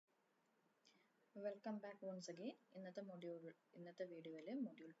Welcome back once again. ഇന്നത്തെ വീഡിയോയിൽ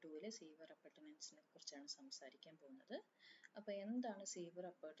module 2 sewer അപ്പർട്ടനൻസിനെ കുറിച്ചാണ് സംസാരിക്കാൻ പോകുന്നത്. അപ്പോൾ എന്താണ് സീവർ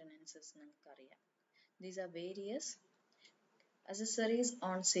അപ്പർട്ടനൻസസ് നമുക്കറിയാം. These are various accessories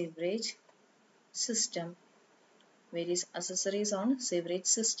on sewerage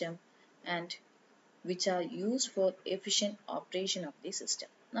system, and which are used for efficient operation of the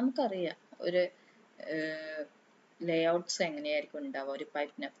system. നമുക്കറിയാം ഒരു ലേഔട്ട്സ് എങ്ങനെയായിരിക്കും ഉണ്ടാവുക, ഒരു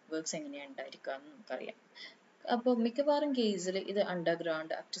പൈപ്പ് നെറ്റ്വർക്ക്സ് എങ്ങനെയാണ് ഉണ്ടായിരിക്കുക എന്ന് നമുക്കറിയാം. അപ്പോൾ മിക്കവാറും കേസിൽ ഇത്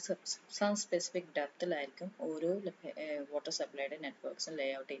underground up to some specific ഡെപ്തിലായിരിക്കും ഓരോ വാട്ടർ സപ്ലൈയുടെ നെറ്റ്വർക്ക്സും ലേ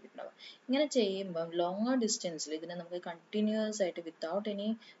ഔട്ട് ചെയ്തിട്ടുണ്ടാവുക. ഇങ്ങനെ ചെയ്യുമ്പം ലോങ്ങർ ഡിസ്റ്റൻസിൽ ഇതിനെ നമുക്ക് കണ്ടിന്യൂസ് ആയിട്ട് without any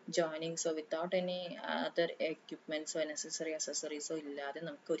ജോയിനിങ്സോ without any other എക്യുപ്മെൻറ്റ്സോ necessary അസസറീസോ ഇല്ലാതെ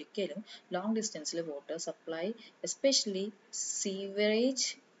നമുക്ക് ഒരിക്കലും long ഡിസ്റ്റൻസിൽ water supply especially sewerage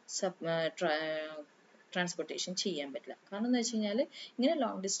transportation ചെയ്യാൻ പറ്റില്ല. കാരണം എന്ന് വെച്ച് കഴിഞ്ഞാൽ ഇങ്ങനെ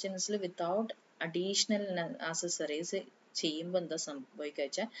ലോങ് ഡിസ്റ്റൻസിൽ വിത്തൗട്ട് അഡീഷണൽ ആക്സസറീസ് ചെയ്യുമ്പോൾ എന്താ സംഭവിക്കുക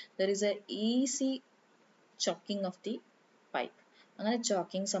വെച്ചാൽ there is A easy choking of the pipe. അങ്ങനെ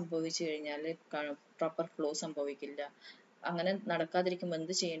ചോക്കിംഗ് സംഭവിച്ചു കഴിഞ്ഞാൽ പ്രോപ്പർ ഫ്ലോ സംഭവിക്കില്ല. അങ്ങനെ നടക്കാതിരിക്കുമ്പോൾ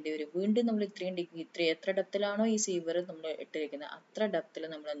എന്ത് ചെയ്യേണ്ടി വരും? വീണ്ടും നമ്മൾ എത്ര ഡെപ്തിലാണോ ഈ സീവർ നമ്മൾ ഇട്ടിരിക്കുന്നത് അത്ര ഡെപ്തിൽ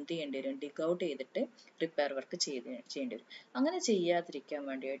നമ്മൾ എന്ത് ചെയ്യേണ്ടി വരും? ഡിഗ് ഔട്ട് ചെയ്തിട്ട് റിപ്പയർ വർക്ക് ചെയ്യേണ്ടി വരും. അങ്ങനെ ചെയ്യാതിരിക്കാൻ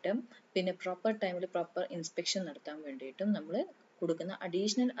വേണ്ടിയിട്ടും പിന്നെ പ്രോപ്പർ ടൈമിൽ പ്രോപ്പർ ഇൻസ്പെക്ഷൻ നടത്താൻ വേണ്ടിയിട്ടും നമ്മൾ കൊടുക്കുന്ന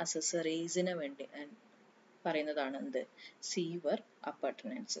അഡീഷണൽ അക്സസറീസിന് വേണ്ടി പറയുന്നതാണ് എന്ത്? സീവർ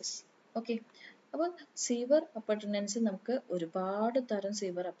അപ്പർട്ടനൻസസ്. ഓക്കെ, അപ്പോൾ സീവർ അപ്പർട്ടനൻസ് നമുക്ക് ഒരുപാട് തരം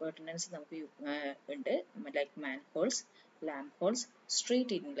സീവർ അപ്പർട്ടനൻസ് നമുക്ക് ഉണ്ട്. Like manholes, lamp holes,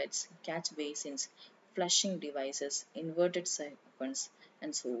 street inlets, catch basins, flushing devices, inverted siphons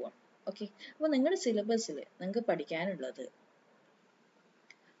and so on. Okay, അപ്പോൾ നിങ്ങളുടെ സിലബസിൽ നിങ്ങൾക്ക് പഠിക്കാനുള്ളത്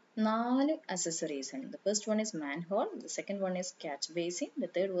 4 accessories ആണ്. The first one is manhole, the second one is catch basin, the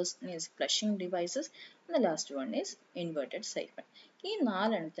third one is flushing devices, and the last one is inverted siphon. ഈ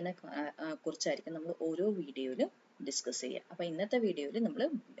 4 എണ്ണത്തിനെ കുറിച്ചായിരിക്കും നമ്മൾ ഓരോ വീഡിയോയിലും ഡിസ്കസ് ചെയ്യുക. അപ്പോൾ ഇന്നത്തെ വീഡിയോയിൽ നമ്മൾ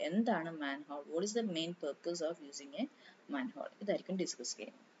എന്താണ് manhole, what is the main purpose of using a manhole, ഇതായിരിക്കും ഡിസ്കസ്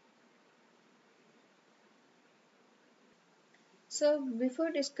ചെയ്യുന്നത്. So before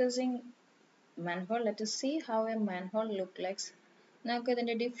discussing manhole, let us see how a manhole look like. നമുക്ക്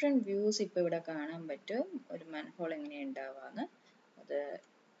ഇതിൻ്റെ ഡിഫറെൻറ്റ് വ്യൂസ് ഇപ്പോൾ ഇവിടെ കാണാൻ പറ്റും. ഒരു മാൻഹോൾ എങ്ങനെയാണ് ഉണ്ടാവുക.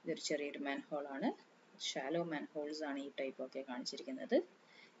 ഇതൊരു ചെറിയൊരു മാൻഹോളാണ്. ഷാലോ മാൻഹോൾസ് ആണ് ഈ ടൈപ്പൊക്കെ കാണിച്ചിരിക്കുന്നത്.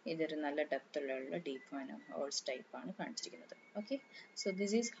 ഇതൊരു നല്ല ഡെപ്തുള്ള ഡീപ്പ് മാൻഹോൾസ് ടൈപ്പാണ് കാണിച്ചിരിക്കുന്നത്. Okay, so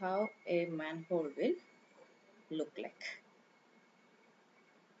this is how A manhole will look like.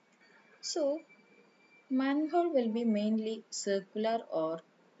 So manhole will be mainly circular or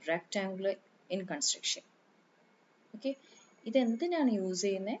rectangular in construction. Okay, ഇത് എന്തിനാണ് യൂസ്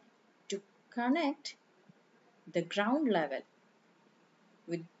ചെയ്യുന്നത്? To connect the ground level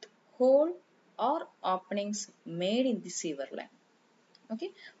with whole or openings made in the sewer line. Okay,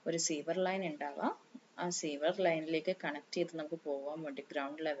 ഒരു sewer line ഉണ്ടാവാം. ആ sewer ലൈനിലേക്ക് connect ചെയ്ത് നമുക്ക് പോകാൻ വേണ്ടി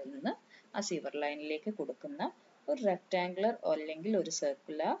ഗ്രൗണ്ട് ലെവലിൽ നിന്ന് ആ സീവർ ലൈനിലേക്ക് കൊടുക്കുന്ന ഒരു റെക്ടാങ്കുലർ അല്ലെങ്കിൽ ഒരു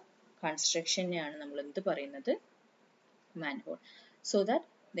സർക്കുലർ കൺസ്ട്രക്ഷനെയാണ് നമ്മൾ എന്ത് പറയുന്നത്? Manhole. So that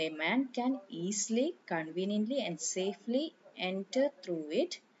the man can easily, conveniently and safely enter through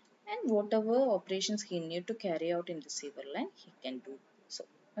it, and whatever operations he need to carry out in the sewer line he can do so.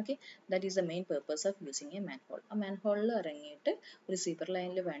 Okay, that is the main purpose of using a manhole. ആ manhole ഇറങ്ങിയിട്ട് ഒരു sewer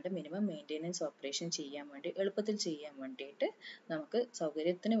ലൈനിൽ വേണ്ട minimum maintenance operation ചെയ്യാൻ വേണ്ടി എളുപ്പത്തിൽ ചെയ്യാൻ വേണ്ടിയിട്ട് നമുക്ക്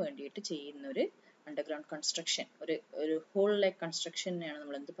സൗകര്യത്തിന് വേണ്ടിയിട്ട് ചെയ്യുന്ന ഒരു അണ്ടർഗ്രൗണ്ട് കൺസ്ട്രക്ഷൻ, ഒരു ഹോൾ ലൈക്ക് കൺസ്ട്രക്ഷനെയാണ്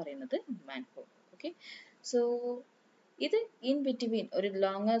നമ്മൾ എന്ത് പറയുന്നത്? മാൻഹോൾ. ഓക്കെ, സോ ഇത് ഇൻ ബിറ്റ്വീൻ ഒരു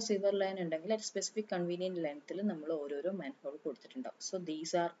ലോങ്ങർ സീവർ ലൈൻ ഉണ്ടെങ്കിൽ ഒരു സ്പെസിഫിക് കൺവീനിയൻറ്റ് ലെങ്ത്തിൽ നമ്മൾ ഓരോരോ മാൻഹോൾ കൊടുത്തിട്ടുണ്ടാവും. സോ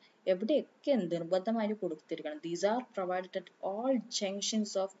ദീസ് ആർ എവിടെയൊക്കെ നിർബന്ധമായിട്ട് കൊടുത്തിരിക്കണം. These are provided at all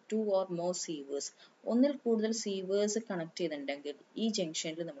junctions of 2 or more സീവേഴ്സ്. ഒന്നിൽ കൂടുതൽ സീവേഴ്സ് കണക്ട് ചെയ്തിട്ടുണ്ടെങ്കിൽ ഈ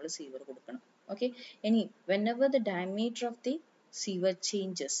ജംഗ്ഷനിൽ നമ്മൾ സീവർ കൊടുക്കണം. ഓക്കെ, ഇനി whenever the diameter of the sewer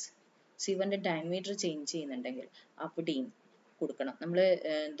changes, സീവറിൻ്റെ diameter change ചെയ്യുന്നുണ്ടെങ്കിൽ അവിടെയും കൊടുക്കണം. നമ്മൾ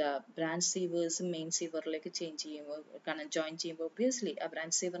ബ്രാഞ്ച് സീവേഴ്സ് മെയിൻ സീവറിലേക്ക് ചേഞ്ച് ചെയ്യുമ്പോൾ ജോയിൻ ചെയ്യുമ്പോൾ ഒബ്വിയസ്ലി ആ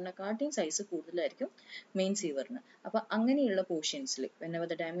ബ്രാഞ്ച് സീവറിനെക്കാട്ടിയും സൈസ് കൂടുതലായിരിക്കും മെയിൻ സീവറിന്. അപ്പോൾ അങ്ങനെയുള്ള പോർഷൻസിൽ whenever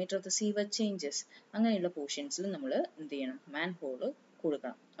the diameter of the sewer changes, അങ്ങനെയുള്ള പോർഷൻസിൽ നമ്മൾ എന്ത് ചെയ്യണം? മാൻഹോൾ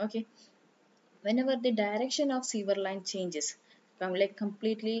കൊടുക്കണം. Okay, whenever the direction of sewer line changes, like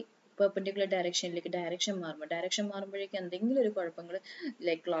completely perpendicular direction മാറുമ്പോഴേക്കും എന്തെങ്കിലും ഒരു കുഴപ്പങ്ങൾ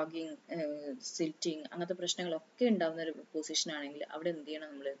ലൈക്ക് ക്ലോഗിങ്, സിൽറ്റിങ് അങ്ങനത്തെ പ്രശ്നങ്ങളൊക്കെ ഉണ്ടാകുന്ന ഒരു പൊസിഷൻ ആണെങ്കിൽ അവിടെ എന്ത് ചെയ്യണം?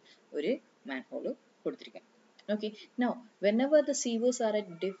 നമ്മൾ ഒരു manhole കൊടുത്തിരിക്കണം. Okay, now whenever the sewers are at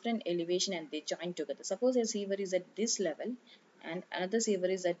different elevation and they join together, suppose a sewer is at this level and another sewer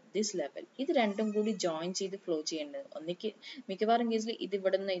is at this level. ഇത് രണ്ടും കൂടി join ചെയ്ത് flow ചെയ്യേണ്ടത്. ഒന്നിക്ക് മിക്കവാറും കേസിൽ ഇത്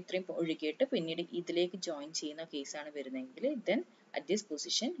ഇവിടെ നിന്ന് ഇത്രയും ഒഴുകിയിട്ട് പിന്നീട് ഇതിലേക്ക് join ചെയ്യുന്ന കേസാണ് വരുന്നതെങ്കിൽ then at this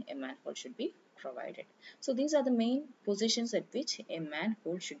position a manhole should be provided. So these are the main positions at which a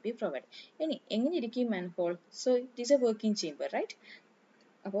manhole should be provided. ഇനി എങ്ങനെ ഇരിക്കും manhole? So it is a working chamber, right?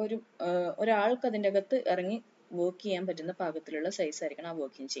 അപ്പോൾ ഒരാൾക്ക് അതിൻ്റെ അകത്ത് ഇറങ്ങി വർക്ക് ചെയ്യാൻ പറ്റുന്ന പാകത്തിലുള്ള സൈസ് ആയിരിക്കണം ആ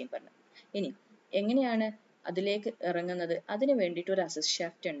വർക്കിംഗ് ചേമ്പറിന്. ഇനി എങ്ങനെയാണ് അതിലേക്ക് ഇറങ്ങുന്നത്? അതിന് വേണ്ടിയിട്ട് ഒരു അസസ്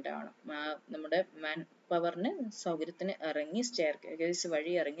ഷാഫ്റ്റ് ഉണ്ടാവണം. നമ്മുടെ മാൻ പവറിന് സൗകര്യത്തിന് ഇറങ്ങി സ്റ്റെയർകേസ്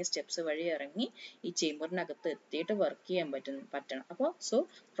വഴി ഇറങ്ങി സ്റ്റെപ്സ് വഴി ഇറങ്ങി ഈ ചേമ്പറിനകത്ത് എത്തിയിട്ട് വർക്ക് ചെയ്യാൻ പറ്റണം. അപ്പോൾ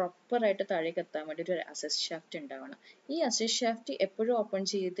പ്രോപ്പറായിട്ട് താഴേക്ക് എത്താൻ വേണ്ടിയിട്ട് ഒരു അസസ് ഷാഫ്റ്റ് ഉണ്ടാവണം. ഈ അസസ് ഷാഫ്റ്റ് എപ്പോഴും ഓപ്പൺ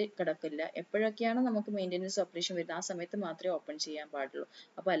ചെയ്ത് കിടക്കില്ല. എപ്പോഴൊക്കെയാണ് നമുക്ക് മെയിൻ്റെനൻസ് ഓപ്പറേഷൻ വരുന്നത് ആ സമയത്ത് മാത്രമേ ഓപ്പൺ ചെയ്യാൻ പാടുള്ളൂ.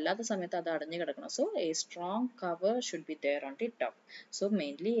 അപ്പോൾ അല്ലാത്ത സമയത്ത് അത് അടഞ്ഞു കിടക്കണം. So A strong cover should be there on the top. So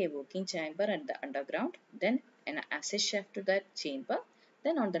mainly a working chamber at the underground, then an access shaft to that chamber,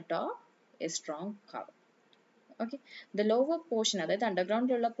 then on the top a strong cover. Okay, the lower portion, അതായത്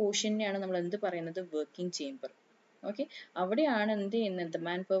അണ്ടർഗ്രൗണ്ടിലുള്ള പോർഷനെയാണ് നമ്മൾ എന്ത് പറയുന്നത്, working chamber. Okay, അവിടെയാണ് എന്ത് ചെയ്യുന്നത്, the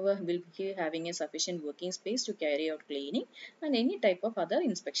manpower will be having a sufficient working space to carry out cleaning and any type of other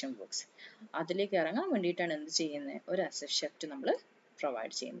inspection works. അതിലേക്ക് ഇറങ്ങാൻ വേണ്ടിയിട്ടാണ് എന്ത് ചെയ്യുന്നത്, ഒരു access shaft നമ്മൾ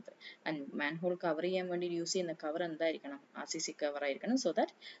പ്രൊവൈഡ് ചെയ്യുന്നത്. ആൻഡ് മാൻഹോൾ കവർ ചെയ്യാൻ വേണ്ടി യൂസ് ചെയ്യുന്ന കവർ എന്തായിരിക്കണം, RCC കവർ ആയിരിക്കണം. So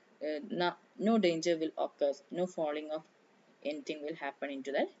that no danger will occur, no falling of anything will happen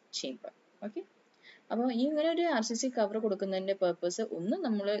into that chamber. Okay, അപ്പോൾ ഈ ഇങ്ങനെ ഒരു RCC കവർ കൊടുക്കുന്നതിൻ്റെ പേർപ്പസ് ഒന്ന്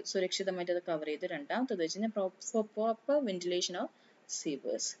നമ്മൾ സുരക്ഷിതമായിട്ട് അത് കവർ ചെയ്ത്, രണ്ടാമത്തത് വെച്ച് പ്രോപ്പർ വെന്റിലേഷൻ ഓഫ്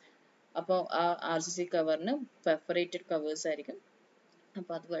സീവേഴ്സ്. അപ്പോൾ ആ RCC കവറിന് പെർഫറേറ്റഡ് കവേഴ്സ് ആയിരിക്കും.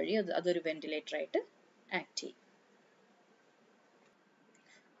 അപ്പോൾ അതുവഴി അതൊരു വെന്റിലേറ്റർ ആയിട്ട് ആക്ട് ചെയ്യും.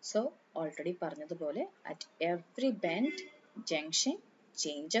 So already പറഞ്ഞതുപോലെ at every bend, junction,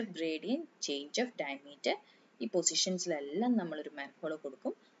 change of gradient, change of diameter, ഈ പൊസിഷൻസിലെല്ലാം നമ്മളൊരു മാൻഹോൾ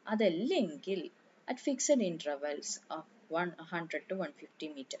കൊടുക്കും. അതല്ലെങ്കിൽ at fixed intervals of 100 to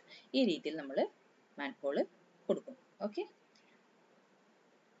 150 meter ഈ രീതിയിൽ നമ്മൾ മാൻഹോൾ കൊടുക്കും. ഓക്കെ,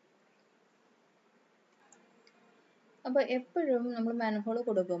 അപ്പോൾ എപ്പോഴും നമ്മൾ മാൻഹോൾ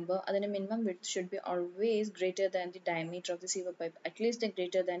കൊടുക്കുമ്പോൾ അതിന്റെ minimum width should be always greater than the diameter of the sewer pipe, at least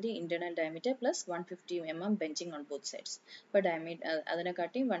greater than the internal diameter plus 150 mm benching on both sides. അപ്പോൾ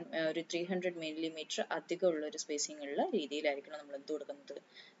അതിനെക്കാട്ടി ഒരു 300 millimeter അധികമുള്ള ഒരു സ്പേസിംഗ് ഉള്ള രീതിയിലായിരിക്കണം നമ്മൾ എന്ത് കൊടുക്കുന്നത്,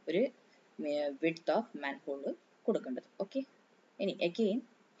 ഒരു വിഡ്ത്ത് ഓഫ് മാൻഹോൾ കൊടുക്കേണ്ടത്. ഓക്കെ, ഇനി അഗെയിൻ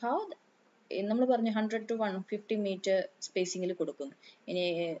ഹൗ നമ്മൾ പറഞ്ഞു 100 to 150 meter സ്പേസിങ്ങിൽ കൊടുക്കുന്നു. ഇനി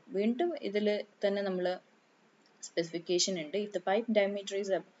വീണ്ടും ഇതിൽ തന്നെ നമ്മൾ specification ഉണ്ട്. If the pipe diameter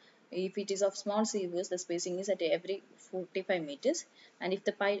is if it is of small sewers, the spacing is at every 45 meters. And if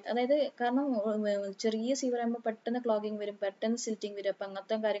the pipe, അതായത് കാരണം ചെറിയ സീവർ ആകുമ്പോൾ പെട്ടെന്ന് ക്ലോഗിങ് വരും, പെട്ടെന്ന് സിൽറ്റിംഗ് വരും. അപ്പം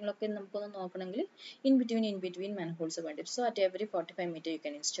അങ്ങനത്തെ കാര്യങ്ങളൊക്കെ നമുക്കൊന്ന് നോക്കണമെങ്കിൽ ഇൻ ബിറ്റ്വീൻ മാൻഹോൾസ് വേണ്ടി. So at every 45 meter you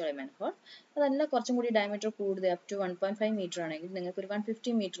can install a manhole. അതല്ല കുറച്ചും കൂടി ഡയമീറ്റർ കൂടുതൽ അപ് ടു 1.5 meter ആണെങ്കിൽ നിങ്ങൾക്ക് ഒരു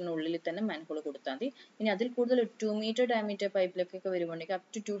 150 meter തന്നെ മാൻഹോൾ കൊടുത്താൽ മതി. ഇനി അതിൽ കൂടുതൽ 2 meter ഡയമീറ്റർ പൈപ്പിലേക്കൊക്കെ വരുമ്പോഴേക്ക് up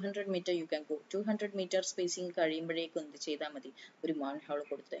to 200 meter you can go. 200 meter spacing കഴിയുമ്പോഴേക്കും എന്ത് ചെയ്താൽ മതി, ഒരു മാൻഹോൾ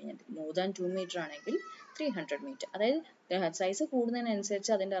കൊടുത്തു കഴിഞ്ഞാൽ. മോർ ദാൻ 2 meter ആണെങ്കിൽ 300 meter. അതായത് സൈസ്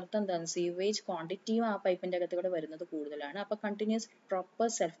കൂടുന്നതിനനുസരിച്ച് അതിന്റെ അർത്ഥം എന്താണ്, സീവേജ് ക്വാണ്ടിറ്റിയും ആ പൈപ്പിന്റെ അകത്ത് കൂടെ വരുന്നത് കൂടുതലാണ്. അപ്പൊ continuous proper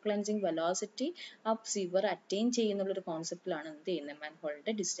self cleansing velocity ആ സീവർ അറ്റൈൻ ചെയ്യുന്നുള്ള ഒരു കോൺസെപ്റ്റിലാണ് എന്ത് ചെയ്യുന്നത്,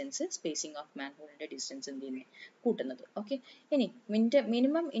 മാൻഹോളിന്റെ ഡിസ്റ്റൻസ്, സ്പേസിംഗ് ഓഫ് മാൻഹോളിന്റെ ഡിസ്റ്റൻസ് എന്ത് ചെയ്യുന്നത്, കൂട്ടുന്നത്. ഓക്കെ, ഇനി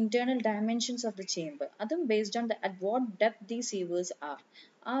minimum internal dimensions of the chamber, അതും based on at what depth the സീവേഴ്സ് R.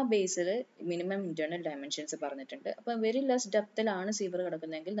 ആ ബേസിൽ മിനിമം ഇന്റേണൽ ഡയമെൻഷൻസ് പറഞ്ഞിട്ടുണ്ട്. അപ്പോൾ വെരി ലെസ് ഡെപ്തിലാണ് സീവർ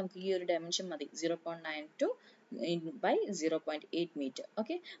കിടക്കുന്നതെങ്കിൽ നമുക്ക് ഈ ഒരു ഡയമെൻഷൻ മതി, 0.92 by 0.8 meter.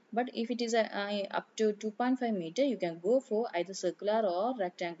 Okay, but if it is up to 2.5 meter, you can go for either circular or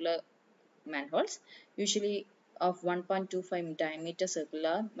rectangular manholes. Usually of 1.25 diameter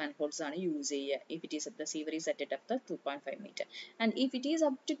circular manholes are used if it is the sewer is at a depth of 2.5 meter. And if it is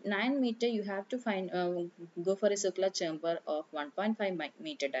up to 9 meter, you have to go for a circular chamber of 1.5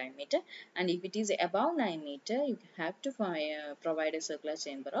 meter diameter. And if it is above 9 meter, you have to provide a circular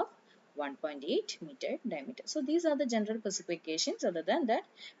chamber of 1.8 meter diameter. So these are the general specifications. Other than that,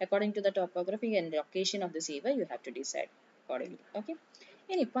 according to the topography and location of the sewer, you have to decide accordingly. Okay,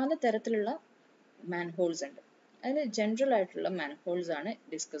 ഇനി പല തരത്തിലുള്ള manholes ഉണ്ട്. അതിൽ general ആയിട്ടുള്ള manholes ആണ്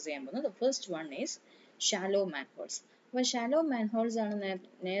discuss ചെയ്യാൻ പോകുന്നത്. The first one is shallow manholes. അപ്പോൾ ഷാലോ മാൻഹോൾസ് ആണ്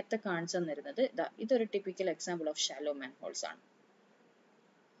നേരത്തെ കാണിച്ചു തന്നിരുന്നത്. ഇതൊരു typical example of shallow manholes ആണ്.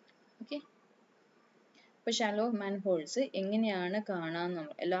 ഓക്കെ, ഇപ്പോൾ ഷാലോ മാൻഹോൾസ് എങ്ങനെയാണ് കാണാൻ,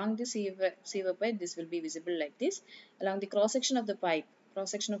 along the sewer pipe this will be visible like this. Along the cross section of the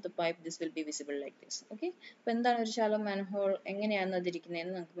pipe this will be visible like this. Okay, അപ്പോൾ എന്താണ് ഒരു shallow manhole, എങ്ങനെയാണ്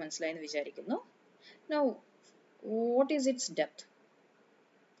അതിരിക്കുന്നതെന്ന് നമുക്ക് മനസ്സിലായെന്ന് വിചാരിക്കുന്നു. Now what is its depth?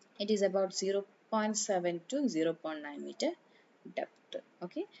 It is about 0.7 to 0.9 meter depth.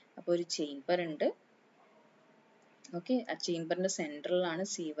 Okay, അപ്പോൾ ഒരു chamber ഉണ്ട്. ഓക്കെ, ആ ചേംബറിന്റെ സെൻട്രലാണ്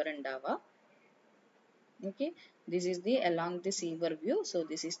സീവർ ഉണ്ടാവുക. Okay, this is the along the sewer view. So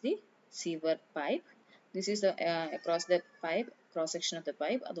this is the sewer pipe. This is the across the pipe, cross section of the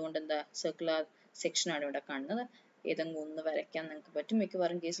pipe. അതുകൊണ്ട് എന്താ circular section ആണ് ഇവിടെ കാണുന്നത്. ഏതെങ്കിലും ഒന്ന് വരയ്ക്കാൻ നിങ്ങൾക്ക് പറ്റും.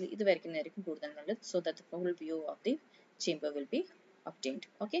 മിക്കവാറും കേസിൽ ഇത് വരയ്ക്കുന്നതായിരിക്കും കൂടുതൽ നല്ലത്. So that the full view of the chamber will be obtained.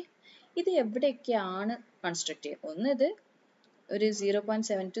 Okay, ഇത് എവിടെയൊക്കെയാണ് കൺസ്ട്രക്ട് ചെയ്യുക? ഒന്ന്, ഇത് ഒരു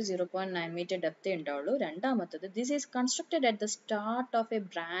 0.7 to 0.9 meter ഡെപ്ത് ഉണ്ടാവുള്ളൂ. രണ്ടാമത്തത്, this is constructed at the start of a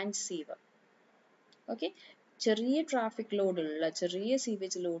branch sewer. Okay, ചെറിയ ട്രാഫിക് ലോഡ് ഉള്ള, ചെറിയ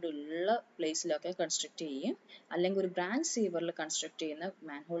സീവേജ് ലോഡ് ഉള്ള പ്ലേസിലൊക്കെ കൺസ്ട്രക്ട് ചെയ്യും. അല്ലെങ്കിൽ ഒരു ബ്രാഞ്ച് സീവറിൽ കൺസ്ട്രക്ട് ചെയ്യുന്ന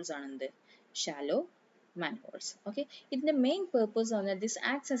മാൻഹോൾസ് ആണ് എന്ത്? Shallow manholes. ഓക്കെ, ഇതിന്റെ മെയിൻ പേർപ്പസ് പറഞ്ഞാൽ this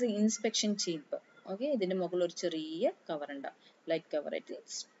acts as A inspection chamber. Okay, ഇതിന്റെ മുകളിൽ ഒരു ചെറിയ കവർ ഉണ്ടാവും, light cover at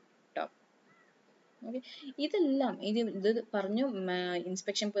top. Okay, ഇതെല്ലാം ഇത് പറഞ്ഞു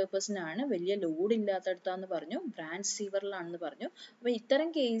ഇൻസ്പെക്ഷൻ പേർപ്പസിനാണ്. വലിയ ലോഡ് ഇല്ലാത്തടത്താന്ന് പറഞ്ഞു, ബ്രാഞ്ച് സീവറിലാണെന്ന് പറഞ്ഞു. അപ്പൊ ഇത്തരം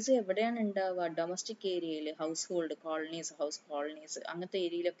കേസ് എവിടെയാണ് ഉണ്ടാവുക? ഡൊമസ്റ്റിക് ഏരിയയിൽ, house hold colonies, house colonies, അങ്ങനത്തെ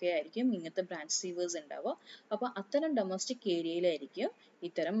ഏരിയയിലൊക്കെ ആയിരിക്കും ഇങ്ങനത്തെ ബ്രാഞ്ച് സീവേഴ്സ് ഉണ്ടാവുക. അപ്പൊ അത്തരം ഡൊമസ്റ്റിക് ഏരിയയിലായിരിക്കും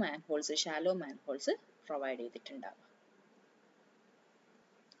ഇത്തരം മാൻഹോൾസ്, ഷാലോ മാൻഹോൾസ് പ്രൊവൈഡ് ചെയ്തിട്ടുണ്ടാവുക.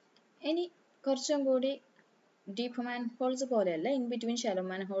 ഇനി കുറച്ചും കൂടി ഡീപ്പ് മാൻഹോൾസ് പോലെയല്ല, in between shallow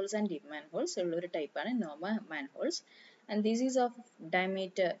manholes and deep manholes ഉള്ളൊരു ടൈപ്പാണ് normal manholes. And this is of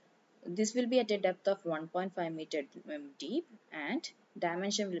diameter, this will be at a depth of 1.5 meter deep and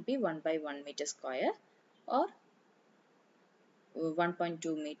dimension will be 1 by 1 meter square or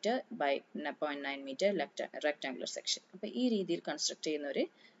 1.2 meter by 0.9 meter rectangular section. അപ്പോൾ ഈ രീതിയിൽ construct ചെയ്യുന്ന ഒരു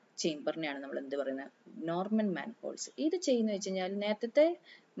ചേംബറിനെയാണ് നമ്മൾ എന്ത് പറയുന്നത്? Normal manholes. ഇത് ചെയ്യുന്ന വെച്ച് കഴിഞ്ഞാൽ നേരത്തെ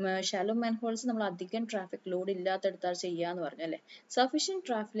ഷാലോ മാൻഹോൾസ് നമ്മൾ അധികം ട്രാഫിക് ലോഡ് ഇല്ലാത്തടത്താൽ ചെയ്യാന്ന് പറഞ്ഞു അല്ലേ? സഫീഷ്യന്റ്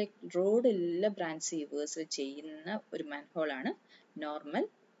ട്രാഫിക് റോഡ് ഉള്ള ബ്രാഞ്ച് സീവേഴ്സ് ചെയ്യുന്ന ഒരു മാൻഹോളാണ് നോർമൽ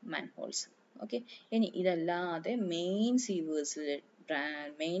manholes. Okay, ഇനി ഇതല്ലാതെ മെയിൻ സീവേഴ്സിൽ,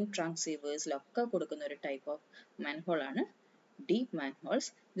 മെയിൻ ട്രങ്ക് സീവേഴ്സിലൊക്കെ കൊടുക്കുന്ന ഒരു ടൈപ്പ് ഓഫ് manhole ആണ് deep manholes.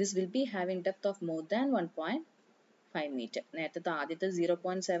 This will be having depth of more than 1.5 meter. നേരത്തെ ആദ്യത്തെ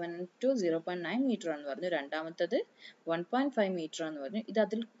 0.7 to 0.9 meter ആണെന്ന് പറഞ്ഞു, രണ്ടാമത്തത് 1.5 meter ആണെന്ന് പറഞ്ഞു. ഇത്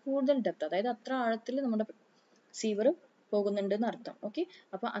അതിൽ കൂടുതൽ ഡെപ്ത്, അതായത് അത്ര ആഴത്തിൽ നമ്മുടെ സീവർ പോകുന്നുണ്ടെന്ന് അർത്ഥം. ഓക്കെ,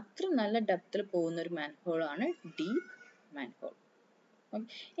 അപ്പൊ അത്ര നല്ല ഡെപ്തിൽ പോകുന്ന ഒരു manhole ആണ് ഡീപ്പ് manhole.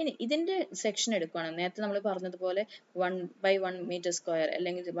 ഇനി ഇതിന്റെ സെക്ഷൻ എടുക്കുകയാണ്, നേരത്തെ നമ്മൾ പറഞ്ഞതുപോലെ 1 by 1 meter square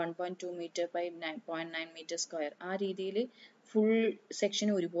അല്ലെങ്കിൽ 1.2 meter by 9.9 meter square, ആ രീതിയിൽ ഫുൾ സെക്ഷൻ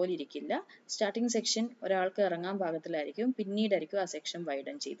ഒരുപോലെ ഇരിക്കില്ല. സ്റ്റാർട്ടിംഗ് സെക്ഷൻ ഒരാൾക്ക് ഇറങ്ങാൻ പാകത്തിലായിരിക്കും, പിന്നീടായിരിക്കും ആ സെക്ഷൻ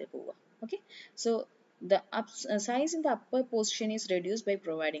വൈഡൻ ചെയ്ത് പോവുക. Okay, so the size in the upper portion is reduced by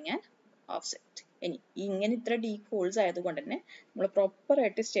providing an offset. ഇനി ഇങ്ങനെ ഇത്ര ഡീപ്പ് ഹോൾസ് ആയതുകൊണ്ട് തന്നെ നമ്മൾ പ്രോപ്പർ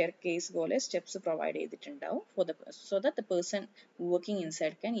ആയിട്ട് സ്റ്റെയർ കേസ് പോലെ സ്റ്റെപ്സ് പ്രൊവൈഡ് ചെയ്തിട്ടുണ്ടാവും for the so that the person working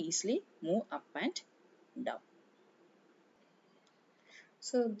inside can easily move up and down.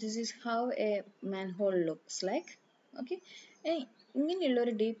 So this is how a manhole looks like. Okay, ഇങ്ങനെയുള്ള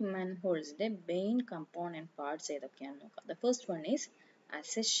ഒരു ഡീപ്പ് മാൻഹോൾസിന്റെ മെയിൻ കമ്പോണന്റ് പാർട്സ് ഏതൊക്കെയാണെന്ന് നോക്കാം. The first one is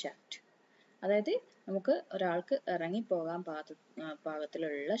access shaft. അതായത് നമുക്ക് ഒരാൾക്ക് ഇറങ്ങി പോകാൻ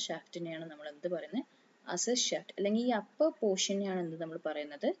പാകത്തിലുള്ള ഷാഫ്റ്റിനെയാണ് നമ്മൾ എന്ത് പറയുന്നത്? Assess shaft. അല്ലെങ്കിൽ ഈ അപ്പർ പോർഷനെയാണ് എന്ത് നമ്മൾ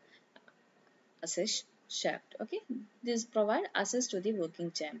പറയുന്നത്? Assess shaft. Okay, this provide assess to the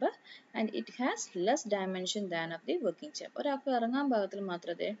working chamber and it has less dimension than of the working chamber. ഒരാൾക്ക് ഇറങ്ങാൻ പാകത്തിൽ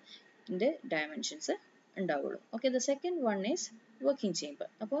മാത്രമേ ഇതിന്റെ ഡയമെൻഷൻസ് ഉണ്ടാവുള്ളൂ. Okay, the second one is working chamber.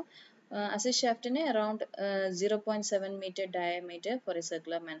 അപ്പോൾ assess ഷാഫ്റ്റിന് around 0.7 meter diameter four A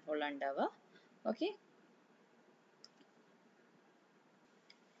circular manhole ഉണ്ടാവുക. Okay,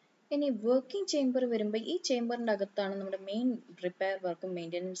 ഇനി working chamber വരുമ്പോൾ ഈ ചേംബറിന്റെ അകത്താണ് നമ്മുടെ മെയിൻ റിപ്പയർ വർക്കും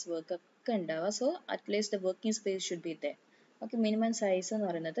മെയിൻ്റെനൻസ് വർക്കും ഒക്കെ ഉണ്ടാവുക. So at least the working space should be there. Okay, minimum size എന്ന്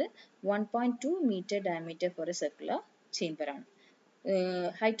പറയുന്നത് 1.2 meter diameter four A circular chamber ആണ്.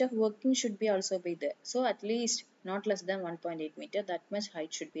 Height of working should be also be there. So at least not less than 1.8 meter. That much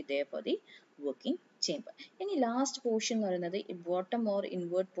height should be there for the working chamber. ഇനി last portion എന്ന് പറയുന്നത് bottom or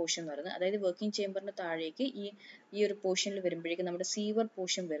invert portion എന്ന് പറയുന്നത്, അതായത് working ചേംബറിന്റെ താഴേക്ക് ഈ ഒരു പോർഷനിൽ വരുമ്പോഴേക്കും നമ്മുടെ സീവർ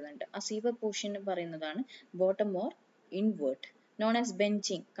പോർഷൻ വരുന്നുണ്ട്. ആ സീവർ പോർഷൻ പറയുന്നതാണ് bottom or invert. known as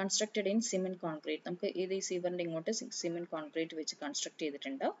benching, constructed in cement concrete. നമുക്ക് ഇത് ഈ സീവറിന്റെ ഇങ്ങോട്ട് സിമെന്റ് കോൺക്രീറ്റ് വെച്ച് കൺസ്ട്രക്ട്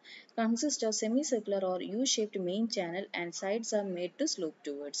ചെയ്തിട്ടുണ്ടാവും. consist of semicircular or U-shaped main channel and sides are made to slope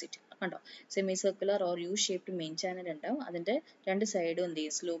towards it. കണ്ടോ, semicircular or U-shaped main channel ഉണ്ടാവും, അതിന്റെ രണ്ട് സൈഡും എന്ത്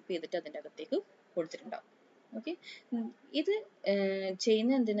ചെയ്യും? സ്ലോപ്പ് ചെയ്തിട്ട് അതിന്റെ അകത്തേക്ക് കൊടുത്തിട്ടുണ്ടാവും. ഓക്കെ, ഇത്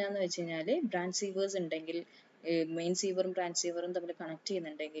ചെയ്യുന്ന എന്തിനാന്ന് വെച്ച് കഴിഞ്ഞാൽ ബ്രാഞ്ച് സീവേഴ്സ് ഉണ്ടെങ്കിൽ മെയിൻ സീവറും ബ്രാഞ്ച് സീവറും തമ്മിൽ കണക്ട്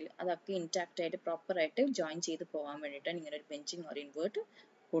ചെയ്യുന്നുണ്ടെങ്കിൽ അതൊക്കെ ഇൻടാക്റ്റ് ആയിട്ട് പ്രോപ്പർ ആയിട്ട് ജോയിൻ ചെയ്ത് പോകാൻ വേണ്ടിയിട്ടാണ് ഇങ്ങനെ ഒരു benching or invert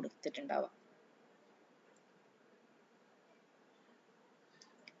കൊടുത്തിട്ടുണ്ടാവുക.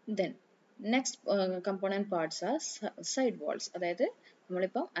 Then next component parts are side walls. അതായത്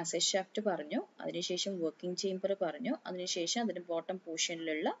നമ്മളിപ്പോൾ അസൈഡ് ഷാഫ്റ്റ് പറഞ്ഞു, അതിനുശേഷം വർക്കിംഗ് ചേംബർ പറഞ്ഞു, അതിനുശേഷം അതിൻ്റെ ബോട്ടം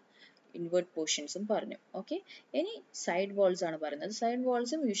പോർഷനിലുള്ള ഇൻവേർട്ട് പോർഷൻസും പറഞ്ഞു. ഓക്കെ, ഇനി സൈഡ് വാൾസ് ആണ് പറയുന്നത്. Side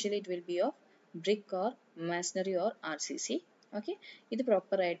വാൾസും usually it will be of brick or മാസണറി or RCC. Okay, ഇത്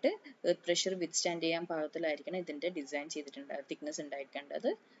പ്രോപ്പറായിട്ട് പ്രഷർ വിത്ത്സ്റ്റാൻഡ് ചെയ്യാൻ പാകത്തിലായിരിക്കണം ഇതിൻ്റെ ഡിസൈൻ ചെയ്തിട്ടുണ്ട്, തിക്നെസ്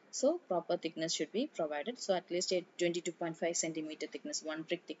ഉണ്ടായിരിക്കേണ്ടത്. So proper thickness should be provided. So at least a 22.5 centimeter thickness, one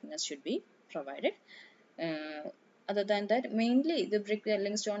brick thickness should be provided. Other than that, mainly the brick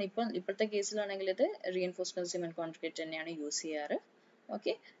അല്ലെങ്കിൽ stone ഇപ്പോഴത്തെ കേസിലാണെങ്കിൽ ഇത് reinforced cement concrete തന്നെയാണ് use ചെയ്യാറ്.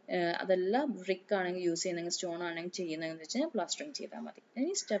 Okay, അതെല്ലാം brick ആണെങ്കിൽ use ചെയ്യുന്നെങ്കിൽ stone ആണെങ്കിൽ ചെയ്യുന്നതെന്ന് വെച്ച് കഴിഞ്ഞാൽ പ്ലാസ്റ്ററിങ് ചെയ്താൽ മതി.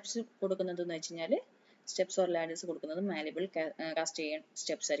 ഇനി സ്റ്റെപ്സ് കൊടുക്കുന്നതെന്ന് വെച്ച് കഴിഞ്ഞാൽ സ്റ്റെപ്സ് ഓർ ലാഡേഴ്സ് കൊടുക്കുന്നത് മാലബിൾ കാസ്റ്റ് ചെയ്യാൻ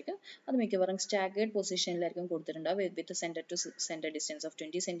സ്റ്റെപ്സ് ആയിരിക്കും. അത് മിക്കവാറും സ്റ്റാഗേർഡ് പൊസിഷനിലായിരിക്കും കൊടുത്തിട്ടുണ്ടാവും വിത്ത് centre to centre distance of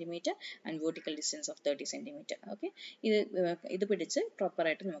 20 centimetre and vertical distance of 30 centimetre. Okay, ഇത് പിടിച്ച്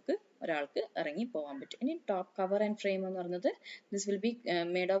പ്രോപ്പറായിട്ട് നമുക്ക് ഒരാൾക്ക് ഇറങ്ങി പോകാൻ പറ്റും. ഇനി ടോപ്പ് കവർ ആൻഡ് ഫ്രെയിം എന്ന് പറയുന്നത് this will be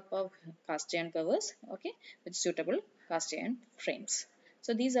made of caste iron covers, okay, with suitable cast iron frames.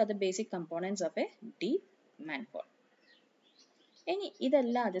 So these are the basic components of a deep manhole. ഇനി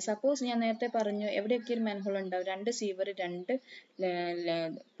ഇതല്ലാതെ സപ്പോസ് ഞാൻ നേരത്തെ പറഞ്ഞു എവിടെയൊക്കെ ഒരു മാൻഹോൾ ഉണ്ടാവും, രണ്ട് സീവർ രണ്ട്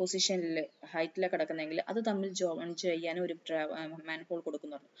പൊസിഷനിൽ ഹൈറ്റിൽ കിടക്കുന്നെങ്കിൽ അത് തമ്മിൽ ജോയിൻ ചെയ്യാൻ ഒരു മാൻഹോൾ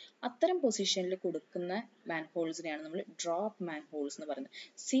കൊടുക്കുന്നു. അത്തരം പൊസിഷനിൽ കൊടുക്കുന്ന മാൻഹോൾസിനെയാണ് നമ്മൾ ഡ്രോപ്പ് മാൻഹോൾസ് എന്ന് പറയുന്നത്.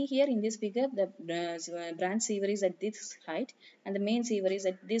 See here in this figure the branch sewer is at this height and the main sewer is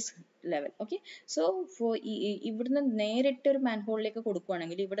at this level. Okay, so for ഇവിടുന്ന് നേരിട്ട് ഒരു മാൻഹോളിലേക്ക്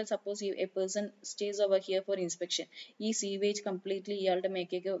കൊടുക്കുകയാണെങ്കിൽ ഇവിടെ suppose A person stays over here for inspection, ഈ sewage completely ഇയാളുടെ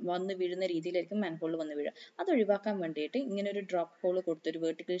മേക്കേക്ക് വന്ന് വീഴുന്ന രീതിയിലായിരിക്കും മാൻഹോൾ വന്ന് വീഴുക. അത് ഒഴിവാക്കാൻ വേണ്ടിയിട്ട് ഇങ്ങനെ ഒരു ഡ്രോപ്പ് ഹോൾ കൊടുത്തൊരു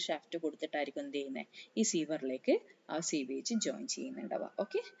വെർട്ടിക്കൽ ഷാഫ്റ്റ് കൊടുത്തിട്ടായിരിക്കും എന്ത് ചെയ്യുന്നത്, ഈ സീവറിലേക്ക് ആ sewage join ചെയ്യുന്നുണ്ടാവുക.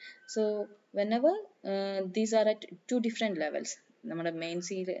 Okay, so whenever these are at to different levels, നമ്മുടെ മെയിൻ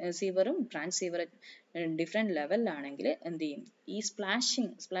സീവറും ബ്രാഞ്ച് സീവർ ഡിഫറെൻറ്റ് ലെവലിലാണെങ്കിൽ എന്ത് ചെയ്യും, ഈ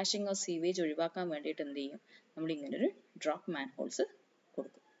സ്പ്ലാഷിങ് ഓഫ് സീവേജ് ഒഴിവാക്കാൻ വേണ്ടിയിട്ട് എന്ത് ചെയ്യും, നമ്മൾ ഇങ്ങനൊരു ഡ്രോപ്പ് മാൻഹോൾസ്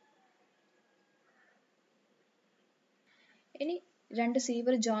കൊടുക്കും. ഇനി രണ്ട്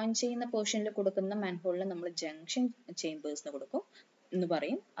സീവർ ജോയിൻ ചെയ്യുന്ന പോർഷനിൽ കൊടുക്കുന്ന മാൻഹോളിന് നമ്മൾ ജംഗ്ഷൻ ചേംബേഴ്സ് എന്ന് കൊടുക്കും എന്ന്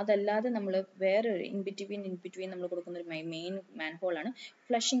പറയും. അതല്ലാതെ നമ്മൾ വേറെ ഇൻ ബിറ്റ്വീൻ നമ്മൾ കൊടുക്കുന്ന ഒരു മെയിൻ മാൻഹോൾ ആണ്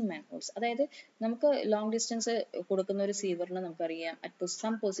ഫ്ലഷിംഗ് മാൻഹോൾസ്. അതായത് നമുക്ക് ലോങ് ഡിസ്റ്റൻസ് കൊടുക്കുന്ന ഒരു സീവറിന് നമുക്കറിയാം at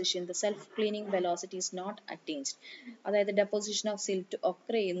some position the self cleaning velocity is not attained, അതായത് ഡെപ്പോസിഷൻ ഓഫ് സിൽറ്റ്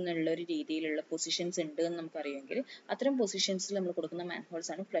ഒക്കർ ചെയ്യുന്നുള്ള ഒരു രീതിയിലുള്ള പൊസിഷൻസ് ഉണ്ട് എന്ന് നമുക്കറിയുമെങ്കിൽ അത്തരം പൊസിഷൻസിൽ നമ്മൾ കൊടുക്കുന്ന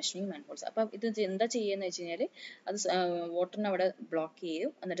മാൻഹോൾസ് ആണ് ഫ്ലഷിംഗ് മാൻഹോൾസ്. അപ്പം ഇത് എന്താ ചെയ്യുന്നത് വെച്ച് കഴിഞ്ഞാൽ അത് വാട്ടറിനെ അവിടെ ബ്ലോക്ക്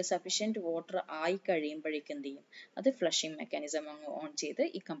ചെയ്യും, എന്നിട്ട് സഫീഷ്യൻറ്റ് വാട്ടർ ആയി കഴിയുമ്പോഴേക്കും എന്ത് ചെയ്യും, അത് ഫ്ലഷിംഗ് മെക്കാനിസം അങ്ങ് ഓൺ ചെയ്ത്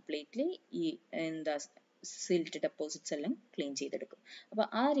ഈ കംപ്ലീറ്റ്ലി ഈ എന്താ സിൽറ്റ് ഡെപ്പോസിറ്റ്സ് എല്ലാം ക്ലീൻ ചെയ്തെടുക്കും. അപ്പോൾ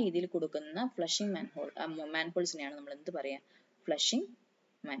ആ രീതിയിൽ കൊടുക്കുന്ന ഫ്ലഷിംഗ് മാൻഹോൾസിനെയാണ് നമ്മൾ എന്ത് പറയാ, flushing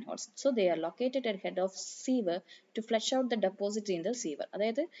manholes. So they are located at head of sewer to flush out the deposit in the sewer.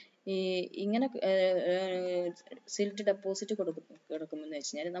 അതായത് ഇങ്ങനെ സിൽറ്റ് ഡെപ്പോസിറ്റ് കൊടുക്കുമെന്ന്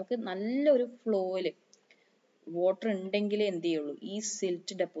വെച്ച് കഴിഞ്ഞാൽ നമുക്ക് നല്ലൊരു ഫ്ലോയില് വാട്ടർ ഉണ്ടെങ്കിലേ എന്ത് ചെയ്യുള്ളൂ, ഈ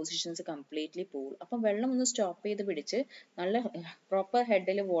സിൽറ്റ് ഡെപ്പോസിഷൻസ് കംപ്ലീറ്റ്ലി പോകും. അപ്പം വെള്ളം ഒന്ന് സ്റ്റോപ്പ് ചെയ്ത് പിടിച്ച് നല്ല പ്രോപ്പർ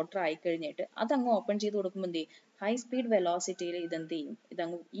ഹെഡിൽ വാട്ടർ ആയി കഴിഞ്ഞിട്ട് അതങ്ങ് ഓപ്പൺ ചെയ്ത് കൊടുക്കുമ്പോൾ എന്ത് ചെയ്യും, ഹൈ സ്പീഡ് വെലോസിറ്റിയിൽ ഇതെന്ത് ചെയ്യും,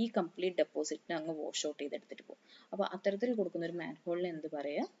 ഇതങ്ങ് ഈ കംപ്ലീറ്റ് ഡെപ്പോസിറ്റിനെ അങ്ങ് വാഷ് ഔട്ട് ചെയ്തെടുത്തിട്ട് പോകും. അപ്പോൾ അത്തരത്തിൽ കൊടുക്കുന്ന ഒരു മാൻഹോളിന് എന്ത്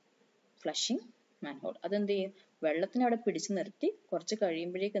പറയാ, ഫ്ലഷിംഗ് മാൻഹോൾ. അതെന്ത് ചെയ്യും, വെള്ളത്തിനെ അവിടെ പിടിച്ചു നിർത്തി കുറച്ച്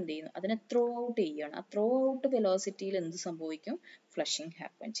കഴിയുമ്പോഴേക്ക് എന്ത് ചെയ്യുന്നു, അതിനെ ത്രോ ഔട്ട് ചെയ്യുകയാണ്. ആ ത്രോ ഔട്ട് വെലോസിറ്റിയിൽ എന്ത് സംഭവിക്കും, ഫ്ലഷിംഗ്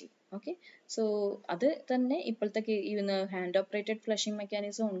ഹാപ്പൻ ചെയ്യും. ഓക്കെ, സോ അത് തന്നെ ഇപ്പോഴത്തെ ഹാൻഡ് ഓപ്പറേറ്റഡ് ഫ്ലഷിംഗ്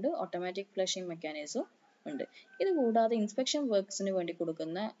മെക്കാനിസം ഉണ്ട്, ഓട്ടോമാറ്റിക് ഫ്ലഷിംഗ് മെക്കാനിസം ഉണ്ട്. ഇത് കൂടാതെ ഇൻസ്പെക്ഷൻ വർക്ക്സിന് വേണ്ടി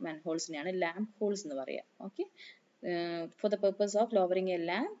കൊടുക്കുന്ന മാൻഹോൾസിനെയാണ് ലാമ്പ് ഹോൾസ് എന്ന് പറയാം. Okay, for the purpose of lowering A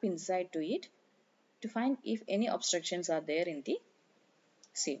lamp inside to it to find if any obstructions are there in the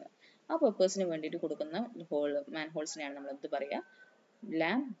sewer. ആ പർപ്പസിന് വേണ്ടിയിട്ട് കൊടുക്കുന്ന മാൻഹോൾസിനെയാണ് നമ്മൾ എന്ത് പറയുക,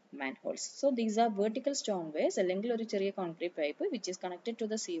 lamp manholes. So these are vertical stoneways അല്ലെങ്കിൽ ഒരു ചെറിയ concrete pipe which is connected to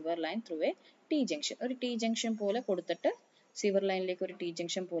the sewer line through a T junction. ഒരു T junction പോലെ കൊടുത്തിട്ട് സീവർ ലൈനിലേക്ക് ഒരു T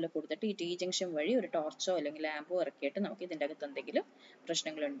junction പോലെ കൊടുത്തിട്ട് ഈ T junction വഴി ഒരു ടോർച്ചോ അല്ലെങ്കിൽ ലാമ്പോ ഇറക്കിയിട്ട് നമുക്ക് ഇതിൻ്റെ അകത്ത് എന്തെങ്കിലും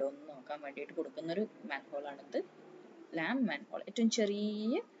പ്രശ്നങ്ങൾ ഉണ്ടോ എന്ന് നോക്കാൻ വേണ്ടിയിട്ട് കൊടുക്കുന്ന ഒരു മാൻഹോൾ ആണിത് ലാമ്പ് മാൻഹോൾ. ഏറ്റവും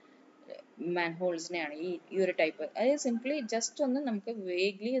ചെറിയ മാൻഹോൾസിനെയാണ് ഈ ഒരു ടൈപ്പ്. അതായത് സിംപ്ലി ജസ്റ്റ് ഒന്ന് നമുക്ക്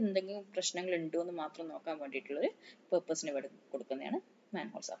വേഗ്ലി എന്തെങ്കിലും പ്രശ്നങ്ങൾ ഉണ്ടോ എന്ന് മാത്രം നോക്കാൻ വേണ്ടിയിട്ടുള്ളൊരു പർപ്പസിന് വേണ്ടി കൊടുക്കുന്നതാണ്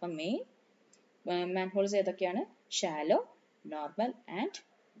മാൻഹോൾസ്. അപ്പം മെയിൻ മാൻഹോൾസ് ഏതൊക്കെയാണ്, shallow, normal and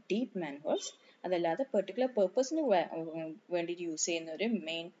deep manholes. അതല്ലാതെ പെർട്ടിക്കുലർ പർപ്പസിന് വേണ്ടിയിട്ട് യൂസ് ചെയ്യുന്ന ഒരു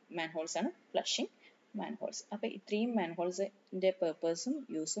മെയിൻ മാൻഹോൾസ് ആണ് ഫ്ലഷിംഗ് മാൻഹോൾസ്. അപ്പോൾ ഇത്രയും മാൻഹോൾസിൻ്റെ പേർപ്പസും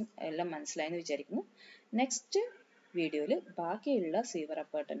യൂസും എല്ലാം മനസ്സിലായെന്ന് വിചാരിക്കുന്നു. നെക്സ്റ്റ് വീഡിയോയിൽ ബാക്കിയുള്ള സീവർ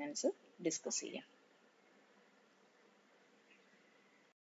അപ്പർട്ടനൻസ് ഡിസ്കസ് ചെയ്യാം.